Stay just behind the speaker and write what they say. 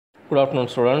Good afternoon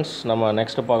students. நம்ம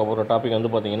next பார்க்க போகிற டாபிக் வந்து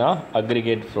பார்த்தீங்கன்னா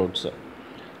aggregate fruits.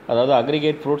 அதாவது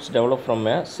aggregate fruits develop from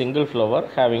a single flower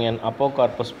having an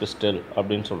apocarpous pistil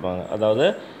அப்படின்னு சொல்கிறாங்க. அதாவது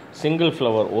சிங்கிள்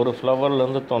ஃப்ளவர் ஒரு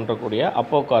ஃப்ளவர்லேருந்து தோன்றக்கூடிய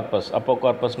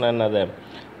அப்போகார்பஸ்னால் என்னது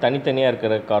தனித்தனியாக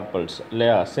இருக்கிற கார்பல்ஸ்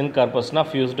இல்லையா. சின்கார்பஸ்னால்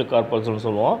ஃபியூஸ்டு கார்பல்ஸ்னு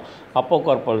சொல்லுவோம்.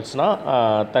 அப்போகார்பல்ஸ்னால்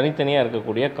தனித்தனியாக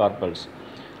இருக்கக்கூடிய carpals.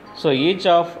 So each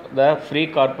of the free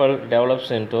carpel develops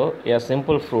into a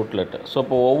simple fruitlet. So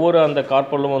இப்போ ஒவ்வொரு அந்த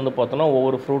கார்பலும் வந்து பார்த்தோன்னா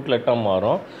ஒவ்வொரு ஃப்ரூட்லெட்டாக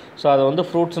மாறும். ஸோ அதை வந்து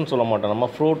ஃப்ரூட்ஸ்னு சொல்ல மாட்டோம், நம்ம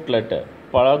ஃப்ரூட்லெட்டு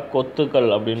பல கொத்துக்கள்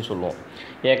அப்படின்னு சொல்லுவோம்.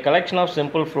 A collection of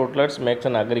simple fruitlets makes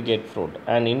an aggregate fruit.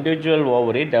 An individual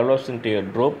ovary develops into a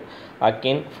drupe,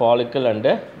 achene, follicle and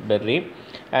a berry.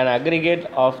 An aggregate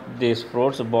of these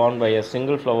fruits borne by a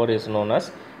single flower is known as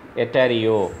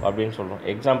எட்டாரியோ அப்படின்னு சொல்கிறோம்.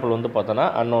 Example வந்து பார்த்தோன்னா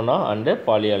அன்னோனா and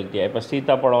பாலியாலிட்டியா. இப்போ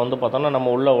சீத்தாப்பழம் வந்து பார்த்தோன்னா நம்ம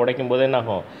உள்ளே உடைக்கும் போதே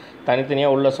என்னாகும்,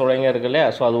 தனித்தனியாக உள்ள சுளைங்க இருக்கு இல்லையா.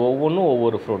 ஸோ அது ஒவ்வொன்றும்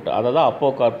ஒவ்வொரு ஃப்ரூட், அதை தான்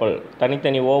அப்போகார்பல்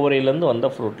தனித்தனி ஓவரியிலேருந்து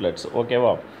வந்த ஃப்ரூட்லெட்ஸ்.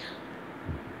 ஓகேவா.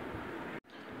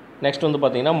 நெக்ஸ்ட் வந்து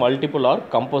பார்த்திங்கன்னா மல்டிபிள் ஆர்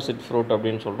கம்போசிட் ஃப்ரூட்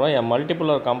அப்படின்னு சொல்கிறோம். எ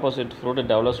multiple R composite fruit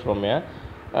develops from a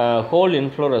whole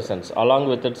inflorescence along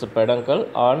with its peduncle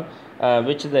on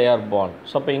which they are born.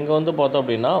 So இப்போ இங்கே வந்து பார்த்தோம்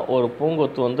அப்படின்னா ஒரு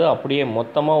பூங்கொத்து வந்து அப்படியே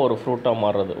மொத்தமாக ஒரு ஃப்ரூட்டாக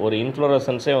மாறுறது, ஒரு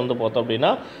இன்ஃப்ளோரசன்ஸே வந்து பார்த்தோம்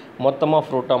அப்படின்னா மொத்தமாக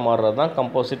ஃப்ரூட்டாக மாறுறது தான்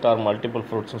கம்போசிட் ஆர் மல்டிபிள்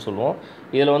ஃப்ரூட்ஸ்னு சொல்லுவோம்.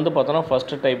 இதில் வந்து பார்த்தோன்னா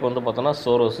ஃபஸ்ட்டு டைப் வந்து பார்த்தோன்னா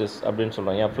சோரோசிஸ் அப்படின்னு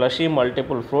சொல்லுவோம். என் fleshy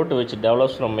multiple fruit which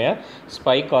develops from A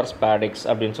spike R ஸ்பாடிக்ஸ்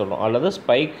அப்படின்னு சொல்லுவோம். அல்லது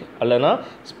ஸ்பைக் அல்லனா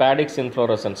ஸ்பாடிக்ஸ்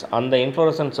இன்ஃப்ளோரசன்ஸ். அந்த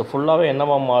இன்ஃப்ளோரசன்ஸ் ஃபுல்லாகவே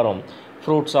என்னவாக மாறும்,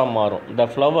 ஃப்ரூட்ஸாக மாறும்.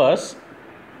 த flowers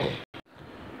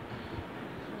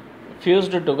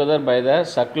fused together by the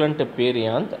succulent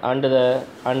perianth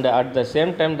and at the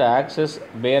same time the axis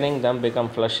bearing them become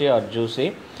fleshy or juicy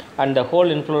and the whole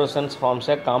inflorescence forms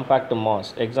a compact mass.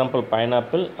 Example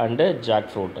pineapple and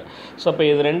jackfruit. So இப்போ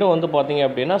இது ரெண்டும் வந்து பார்த்திங்க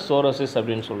அப்படின்னா சோரோசிஸ்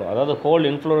அப்படின்னு சொல்லுவோம். அதாவது whole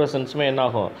இன்ஃப்ளோரசன்ஸுமே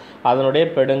என்னாகும், அதனுடைய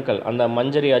பெடுங்கல் அந்த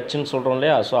மஞ்சரி அச்சுன்னு சொல்கிறோம்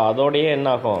இல்லையா. ஸோ அதோடையே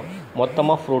என்னாகும்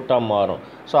மொத்தமாக ஃப்ரூட்டாக மாறும்.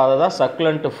 ஸோ அதை தான்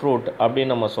சக்குலண்ட் ஃப்ரூட்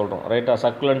அப்படின்னு நம்ம சொல்கிறோம், ரைட்டா.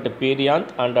 Succulent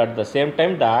perianth and at the same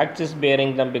time the axis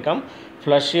bearing them become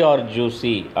fleshy R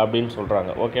juicy அப்படின்னு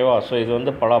சொல்கிறாங்க. ஓகேவா. ஸோ இது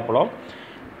வந்து பலாப்பழம்,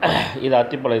 இது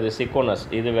அத்திப்பழம், இது சிக்கோனஸ்,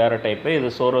 இது வேறு டைப்பு. இது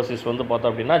சோரோசிஸ் வந்து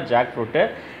பார்த்தோம் அப்படின்னா ஜாக் ஃப்ரூட்டு.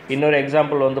 இன்னொரு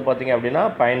எக்ஸாம்பிள் வந்து பார்த்திங்க அப்படின்னா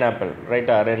பைனாப்பிள்,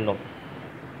 ரைட்டா, ரெண்டும்.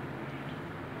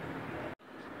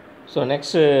 ஸோ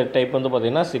நெக்ஸ்ட் டைப் வந்து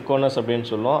பார்த்திங்கன்னா சிக்கோனஸ் அப்படின்னு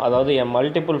சொல்லுவோம். அதாவது எ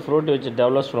multiple fruit which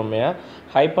develops from A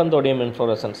ஹைப்பந்தோடியம்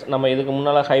inflorescence. நம்ம இதுக்கு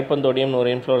முன்னால் ஹைப்பந்தோடியம்னு ஒரு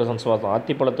இன்ஃப்ளோரசன்ஸ் பார்த்தோம்,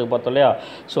 அத்திப்பழத்துக்கு பார்த்தோம் இல்லையா.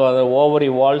 ஸோ அந்த ஓவரி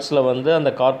வால்ஸில் வந்து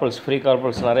அந்த கார்பல்ஸ், ஃப்ரீ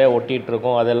கார்பல்ஸ் நிறையா ஒட்டிகிட்டு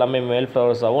இருக்கும். அது எல்லாமே மேல்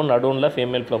ஃப்ளவர்ஸாகவும் நடுவில்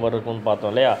ஃபீமேல் ஃப்ளவர் இருக்கும்னு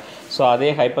பார்த்தோம் இல்லையா. ஸோ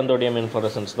அதே ஹைப்பந்தோடியம்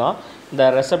இன்ஃப்ளோரசன்ஸ் தான்.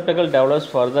 த ரெசப்டக்கல்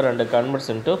develops further and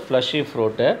converts into fleshy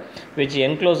fruit which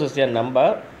encloses a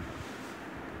number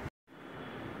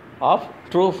of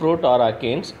true fruit or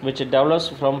achenes which develops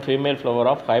from female flower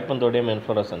of hypanthodonium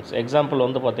inflorescence. Example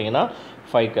வந்து பார்த்தீங்கன்னா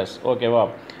ஃபைக்கஸ். ஓகேவா.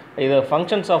 இது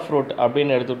ஃபங்க்ஷன்ஸ் ஆஃப் ஃப்ரூட்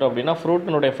அப்படின்னு எடுத்துக்கிட்டோம் அப்படின்னா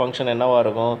ஃப்ரூட்டினுடைய function என்னவாக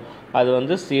இருக்கும், அது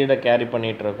வந்து சீடை கேரி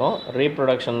பண்ணிகிட்டு இருக்கும்,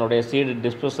 ரீப்ரொடக்ஷனுடைய சீடு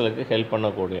டிஸ்போசலுக்கு ஹெல்ப்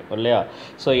பண்ணக்கூடிய இல்லையா.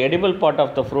 So edible part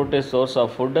of the fruit is source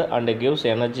of food and gives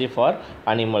energy for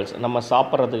animals. நம்ம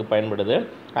சாப்பிட்றதுக்கு பயன்படுது,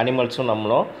 அனிமல்ஸும்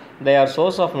நம்மளும். They are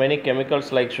source of many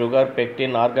chemicals like sugar,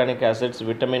 pectin, organic acids,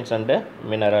 vitamins and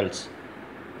minerals.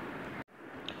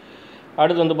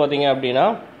 அடுத்து வந்து பார்த்திங்க அப்படின்னா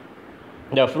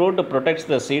the fruit protects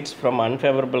the seeds from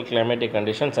unfavorable climatic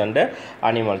conditions and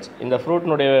animals. இந்த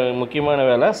ஃப்ரூட்னுடைய முக்கியமான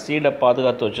வேலை சீடை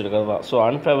பாதுகாத்து வச்சுருக்கிறது தான். ஸோ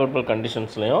அன்ஃபேவரபிள்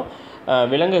கண்டிஷன்ஸ்லையும்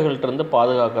விலங்குகள்கிட்டருந்து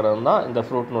பாதுகாக்கிறது தான் இந்த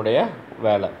ஃப்ரூட்னுடைய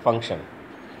வேலை, ஃபங்க்ஷன்.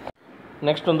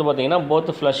 நெக்ஸ்ட் வந்து பார்த்திங்கன்னா both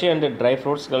fleshy and dry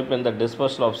fruits help in the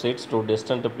dispersal of seeds to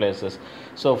distant places.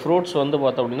 So fruits வந்து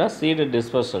பார்த்தோம் அப்படின்னா சீடு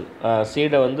டிஸ்பர்சல்,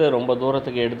 சீடை வந்து ரொம்ப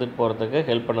தூரத்துக்கு எடுத்துகிட்டு போகிறதுக்கு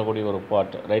ஹெல்ப் பண்ணக்கூடிய ஒரு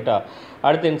பார்ட், ரைட்டா.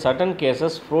 அடுத்து in certain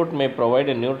cases fruit May provide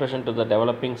nutrition to the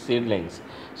developing seedlings.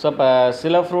 So இப்போ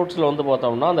சில ஃப்ரூட்ஸில் வந்து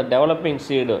பார்த்தோம்னா அந்த டெவலப்பிங்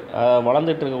சீடு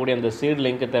வளர்ந்துட்டு இருக்கக்கூடிய அந்த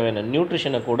சீட்லிங்க்கு தேவையான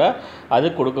நியூட்ரிஷனை கூட அது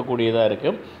கொடுக்கக்கூடியதாக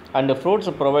இருக்குது. And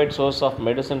fruits provide source of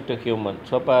medicine to human.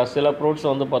 So இப்போ சில ஃப்ரூட்ஸ்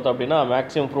வந்து பார்த்தோம் அப்படின்னா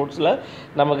மேக்ஸிமம் ஃப்ரூட்ஸில்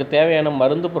நமக்கு தேவையான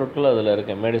மருந்து பொருட்கள் அதில்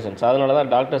இருக்குது, மெடிசன்ஸ். அதனால தான்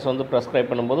டாக்டர்ஸ் வந்து ப்ரெஸ்கிரைப்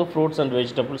பண்ணும்போது ஃப்ரூட்ஸ் அண்ட்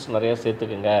வெஜிடபிள்ஸ் நிறையா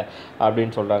சேர்த்துக்குங்க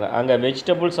அப்படின்னு சொல்கிறாங்க. அங்கே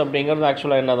வெஜிடபிள்ஸ் அப்படிங்கிறது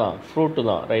ஆக்சுவலாக என்ன தான், ஃப்ரூட்டு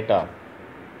தான், ரைட்டா.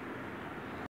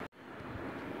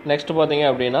 நெக்ஸ்ட் பார்த்தீங்க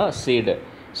அப்படின்னா seed.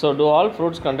 So two all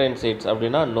fruits contain seeds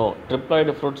அப்படின்னா no,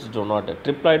 triploid fruits two not.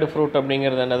 Triploid fruit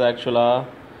அப்படிங்கிறது என்னது ஆக்சுவலாக,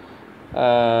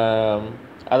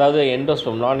 அதாவது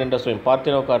எண்டோஸ்பெம், நான் எண்டோஸ்பெம்,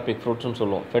 பார்த்தினோகார்பிக் ஃப்ரூட்ஸ்னு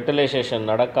சொல்லுவோம். ஃபெர்டிலைசேஷன்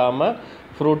நடக்காமல்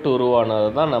ஃப்ரூட் உருவானது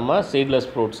தான் நம்ம சீட்லெஸ்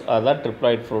ஃப்ரூட்ஸ், அதுதான்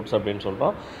ட்ரிப்ளாய்ட் ஃப்ரூட்ஸ் அப்படின்னு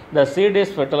சொல்கிறோம். த seat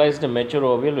is fertilised mature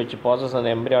ovule which bosses an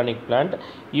embryonic plant,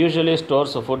 usually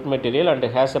stores food material and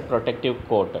has a protective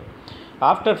coat.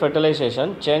 After fertilization,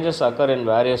 changes occur in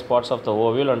various parts of the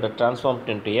ovule and transformed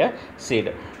into a seed.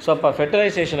 So அப்போ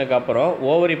ஃபெர்டிலைசேஷனுக்கு அப்புறம்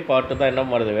ovary part தான் என்ன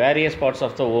மாறுது, various parts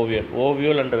of the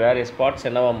ovule and various parts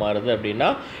என்னவா மாறுது அப்படின்னா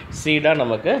சீடாக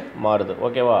நமக்கு மாறுது.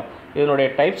 ஓகேவா? இதனுடைய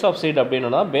டைப்ஸ் ஆஃப் சீட்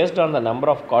அப்படின்னா based on the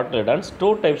number of cotyledons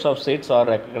 2 types of seeds R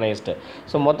recognised.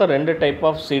 So மொத்தம் 2 டைப்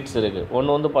ஆஃப் சீட்ஸ் இருக்குது.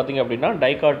 ஒன்று வந்து பார்த்திங்க அப்படின்னா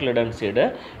டைகாட்லிடன் சீடு,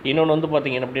 இன்னொன்று வந்து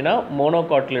பார்த்திங்க அப்படின்னா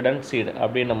மோனோகாட்லிடன் சீடு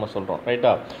அப்படின்னு நம்ம சொல்கிறோம்.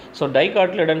 ரைட்டா? ஸோ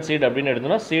டைகாட்லிடன் சீடு அப்படின்னு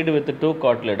எடுத்தோம்னா சீடு வித் 2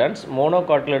 காட்லிடன்ஸ்,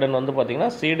 மோனோகாட்லிடன் வந்து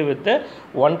பார்த்திங்கன்னா சீடு வித்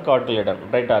 1 காட்லிடன்.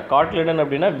 ரைட்டா? காட்லிடன்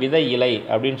அப்படின்னா விதை இலை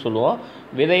அப்படின்னு சொல்லுவோம்.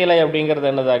 விதை இலை அப்படிங்கிறது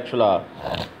என்னது,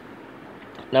 ஆக்சுவலாக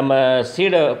நம்ம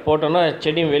சீடை போட்டோன்னா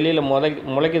செடி வெளியில்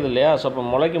முளைக்குது இல்லையா? ஸோ அப்போ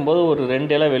முளைக்கும் போது ஒரு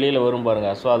 2 இலை வெளியில் வரும்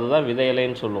பாருங்கள். ஸோ அதுதான் விதை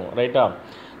இலைன்னு சொல்லுவோம். ரைட்டா?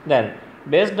 தென்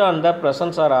based on the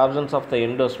presence or absence of the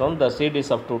endosperm, the seed is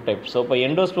of 2 types. So இப்போ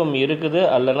எண்டோஸ்பெர்ம் இருக்குது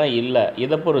அல்லனா இல்லை,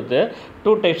 இதை பொறுத்து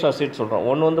 2 types of seed சொல்கிறோம்.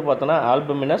 ஒன்று வந்து பார்த்தோன்னா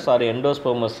ஆல்புமினஸ் ஆர்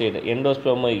எண்டோஸ்பெர்மஸ் சீடு.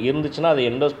 எண்டோஸ்பெர்ம் இருந்துச்சுன்னா அது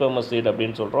எண்டோஸ்பெர்மஸ் சீடு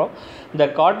அப்படின்னு சொல்கிறோம். The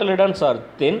cotyledons are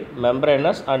thin,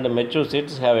 membranous and mature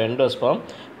seeds have endosperm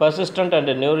persistent and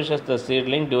nourishes the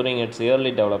seedling during its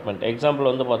early development.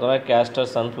 Example வந்து பார்த்தோன்னா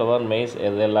கேஸ்டர், சன்ஃப்ளவர், மெய்ஸ்,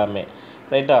 இது எல்லாமே.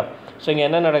 ரைட்டா? ஸோ இங்கே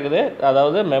என்ன நடக்குது,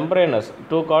 அதாவது மெம்பரேனஸ்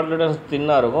 2 காட்லிடன்ஸ்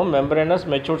தின்னாக இருக்கும், membranous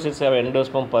mature seeds have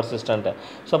endosperm பர்சிஸ்டன்ட்டு.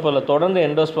 So இப்போ இதில் தொடர்ந்து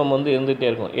எண்டோஸ்பெர்ம் வந்து இருந்துகிட்டே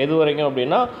இருக்கும். எது வரைக்கும்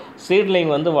அப்படின்னா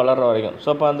சீட்லிங் வந்து வளர்கிற வரைக்கும். ஸோ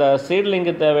இப்போ அந்த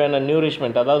சீட்லிங்கு தேவையான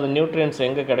நியூரிஷ்மெண்ட், அதாவது நியூட்ரியன்ஸ்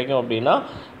எங்கே கிடைக்கும் அப்படின்னா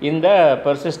இந்த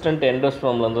பர்சிஸ்டன்ட்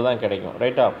எண்டோஸ்பெர்ம்லேருந்து தான் கிடைக்கும்.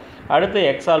 ரைட்டா? அடுத்து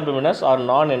எக்ஸால்புமினஸ் ஆர்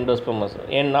நான் எண்டோஸ்பெர்மஸ்.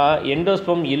 ஏன்னா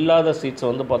எண்டோஸ்பெர்ம் இல்லாத சீட்ஸ்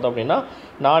வந்து பார்த்தோம் அப்படின்னா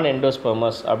நான்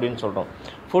எண்டோஸ்பெர்மஸ் அப்படின்னு சொல்கிறோம்.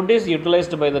 Food is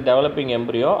utilised by the developing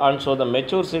embryo and so the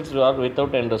mature seeds or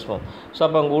without endosperm. So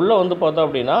அப்போ அங்கே உள்ளே வந்து பார்த்தோம்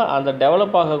அப்படின்னா அந்த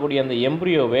டெவலப் ஆகக்கூடிய அந்த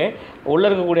எம்ப்ரியோவே உள்ளே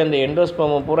இருக்கக்கூடிய அந்த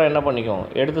எண்டோஸ்பெர்மை பூரா என்ன பண்ணிக்கும்,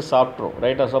 எடுத்து சாப்பிட்ரும்.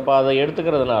 ரைட்டா? ஸோ அப்போ அதை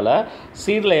எடுத்துக்கிறதுனால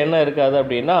சீடில் என்ன இருக்காது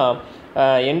அப்படின்னா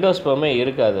எண்டோஸ்பெர்மே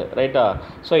இருக்காது. ரைட்டா?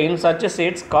 So in such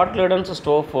seeds cotyledons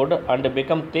store food and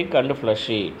become thick and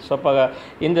fleshy. So அப்போ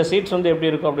இந்த சீட்ஸ் வந்து எப்படி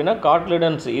இருக்கும் அப்படின்னா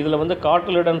காட்லிடன்ஸ், இதில் வந்து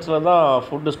காட்லிடன்ஸில் தான்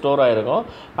ஃபுட்டு ஸ்டோர் ஆகிருக்கும்.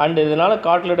 அண்ட் இதனால்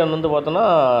காட்லிடன் வந்து பார்த்தோன்னா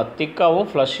திக்காகவும்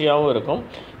ஃப்ளஷியாகவும் இருக்கும்.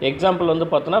 எக்ஸாம்பிள் வந்து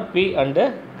பார்த்தோன்னா பீ அண்டு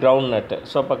கிரவுண்ட் நட்டு.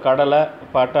 ஸோ இப்போ கடலை,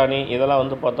 பட்டாணி இதெல்லாம்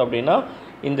வந்து பார்த்தோம் அப்படின்னா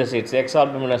இந்த சீட்ஸ்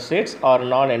எக்ஸால்புமினஸ் சீட்ஸ் ஆர்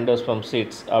நான் எண்டோஸ்பெர்ம்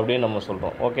சீட்ஸ் அப்படின்னு நம்ம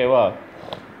சொல்கிறோம். ஓகேவா?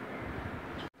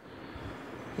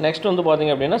 நெக்ஸ்ட் வந்து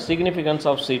பார்த்திங்க அப்படின்னா சிக்னிஃபிகன்ஸ்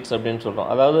ஆஃப் சீட்ஸ் அப்படின்னு சொல்கிறோம்.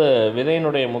 அதாவது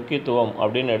விதையினுடைய முக்கியத்துவம்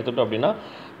அப்படின்னு எடுத்துட்டோம் அப்படின்னா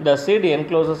த seed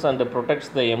encloses and protects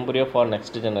the embryo for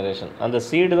next generation. அந்த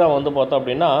சீடு தான் வந்து பார்த்தோம்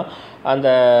அப்படின்னா அந்த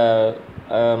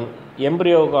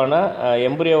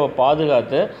எம்ப்ரியோவை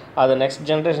பாதுகாத்து அதை நெக்ஸ்ட்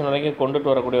ஜென்ரேஷன் வரைக்கும்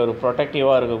கொண்டுட்டு வரக்கூடிய ஒரு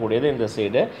ப்ரொடெக்டிவாக இருக்கக்கூடியது இந்த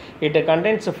seed. It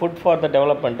contains food for the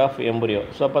development of embryo.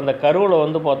 So அப்போ அந்த கருவில்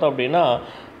வந்து பார்த்தோம் அப்படின்னா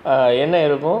என்ன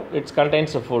இருக்கும், இட்ஸ்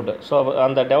கண்டெய்ன்ஸ் ஃபுட். ஸோ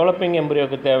அந்த டெவலப்பிங்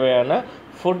எம்ப்ரியோவுக்கு தேவையான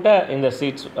ஃபுட்டை இந்த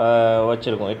சீட்ஸ்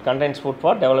வச்சுருக்கும். It contains food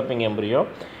for developing embryo.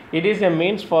 It is a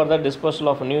means for the dispersal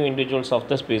of new individuals of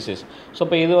the species. So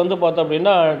இப்போ இது வந்து பார்த்தோம்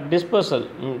அப்படின்னா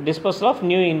டிஸ்பர்சல் ஆஃப்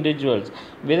நியூ இண்டிவிஜுவல்ஸ்.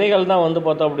 விதைகள் தான் வந்து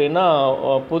பார்த்தோம் அப்படின்னா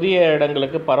புதிய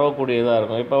இடங்களுக்கு பரவக்கூடியதாக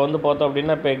இருக்கும். இப்போ வந்து பார்த்தோம்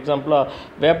அப்படின்னா இப்போ எக்ஸாம்பிளாக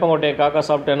வேப்பங்கொட்டையை காக்கா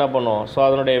சாப்பிட்டு என்ன பண்ணுவோம், ஸோ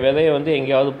அதனுடைய விதையை வந்து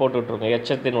எங்கேயாவது போட்டுட்ருக்கோம்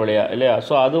எச்சத்தின் வழியா இல்லையா?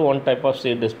 ஸோ அது one type of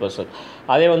seat dispersal.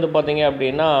 அதே வந்து பார்த்திங்க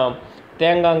அப்படின்னா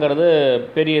தேங்காய்ங்கிறது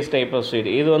பெரிய டைப் ஆஃப் சீடு.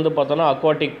 இது வந்து பார்த்தோன்னா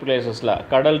அக்வாட்டிக் பிளேசஸில்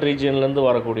கடல் ரீஜியன்லேருந்து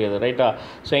வரக்கூடியது. ரைட்டா?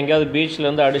 ஸோ எங்கேயாவது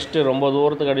பீச்லேருந்து அடிச்சுட்டு ரொம்ப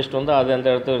தூரத்துக்கு அடிச்சுட்டு வந்து அது அந்த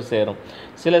இடத்துக்கு சேரும்.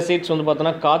 சில சீட்ஸ் வந்து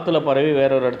பார்த்தோன்னா காற்றுல பரவி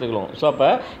வேற ஒரு இடத்துக்குள்ளும். ஸோ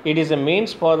அப்போ it is a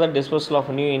means for the dispersal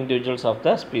of new individuals of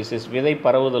the species. விதை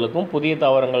பரவுதலுக்கும் புதிய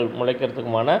தாவரங்கள்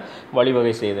முளைக்கிறதுக்குமான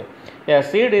வழிவகை செய்யுது.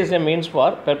 Seat is a means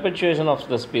for பெர்பெச்சுவேஷன் of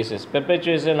the species.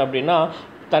 பெர்பெச்சுவேஷன் அப்படின்னா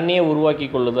தண்ணியை உருவாக்கி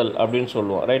கொள்ளுதல் அப்படின்னு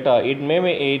சொல்லுவோம். ரைட்டா? It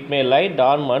may lie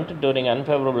dormant touring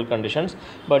unfavourable conditions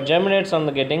but germinates on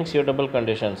getting suitable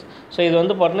conditions. So இது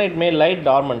வந்து பார்த்தோன்னா it may lie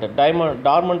dormant.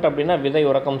 Dormant அப்படின்னா விதை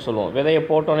உறக்கம் சொல்லுவோம். விதையை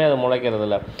போட்டோன்னே அது முளைக்கிறது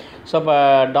இல்லை. ஸோ இப்போ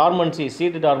டார்மன்சி,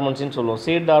 சீட் டார்மன்சின்னு சொல்லுவோம்.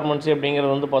 சீட் டார்மன்சி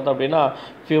அப்படிங்கிறது வந்து பார்த்தோம் அப்படின்னா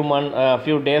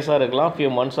ஃபியூ டேஸாக இருக்கலாம்,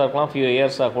 ஃபியூ மந்த்ஸாக இருக்கலாம், ஃபியூ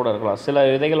இயர்ஸாக கூட இருக்கலாம். சில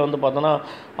விதைகள் வந்து பார்த்தோன்னா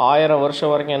 1000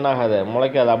 வருஷம் வரைக்கும் என்ன ஆகாது,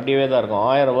 முளைக்காது, அப்படியே தான் இருக்கும்.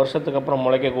 1000 வருஷத்துக்கு அப்புறம்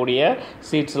முளைக்கக்கூடிய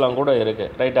சீட்ஸ்லாம் கூட இருக்குது.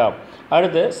 ரைட்டா?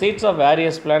 அடுத்து seeds of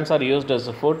various plants are used as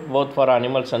food both for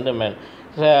animals and man.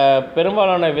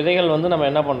 பெரும்பாலான விதைகள் வந்து நம்ம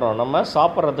என்ன பண்ணுறோம், நம்ம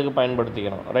சாப்பிட்றதுக்கு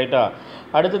பயன்படுத்திக்கிறோம். ரைட்டா?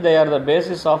 அடுத்து they are the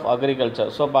basis of agriculture.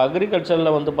 So இப்போ அக்ரிகல்ச்சரில்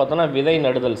வந்து பார்த்தோன்னா விதை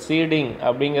நடுதல், சீடிங்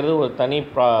அப்படிங்கிறது ஒரு தனி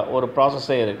ஒரு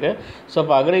ப்ராசஸே இருக்குது. ஸோ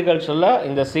இப்போ அக்ரிகல்ச்சரில்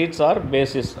இந்த சீட்ஸ் ஆர்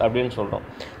பேசிஸ் அப்படின்னு சொல்கிறோம்.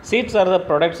 Seeds R the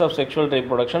products of sexual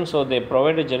reproduction. So they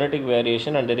provide genetic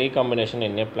variation and recombination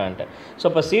in A plant. So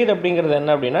இப்போ சீட் அப்படிங்கிறது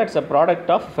என்ன அப்படின்னா it's a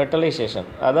product of fertilisation,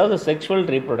 அதாவது செக்ஷுவல்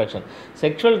ரீப்ரொடக்ஷன்.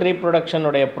 செக்ஷுவல்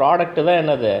ரீப்ரொடக்ஷனுடைய ப்ராடக்ட் தான்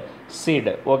என்னது, seed.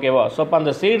 seed. ஓகேவா? ஸோ அப்போ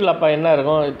அந்த சீடில் அப்போ என்ன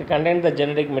இருக்கும்? It contain the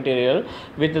genetic material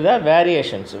with the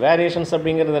variations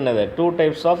அப்படிங்கிறது என்னது? 2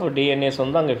 டைப்ஸ் ஆஃப் டிஎன்ஏஸ்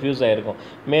வந்து அங்கே ஃபியூஸ் ஆகிருக்கும்,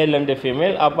 மேல் அண்ட்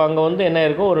ஃபீமேல். அப்போ அங்கே வந்து என்ன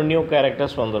இருக்கும்? ஒரு நியூ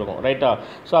கேரக்டர்ஸ் வந்திருக்கும், ரைட்டா?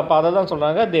 ஸோ அப்போ அதை தான்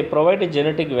சொல்கிறாங்க, தே provide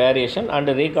genetic variation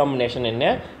and recombination in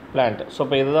A plant. So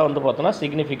இப்போ இதுதான் வந்து பார்த்தோன்னா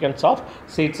சிக்னிஃபிகன்ஸ் ஆஃப்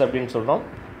சீட்ஸ் அப்படின்னு சொல்கிறோம்.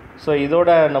 ஸோ இதோட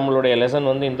நம்மளுடைய லெசன்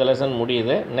வந்து இந்த லெசன்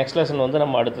முடியுது. நெக்ஸ்ட் லெசன் வந்து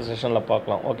நம்ம அடுத்த செஷனில்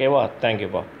பார்க்கலாம். ஓகேவா?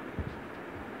 தேங்க்யூப்பா.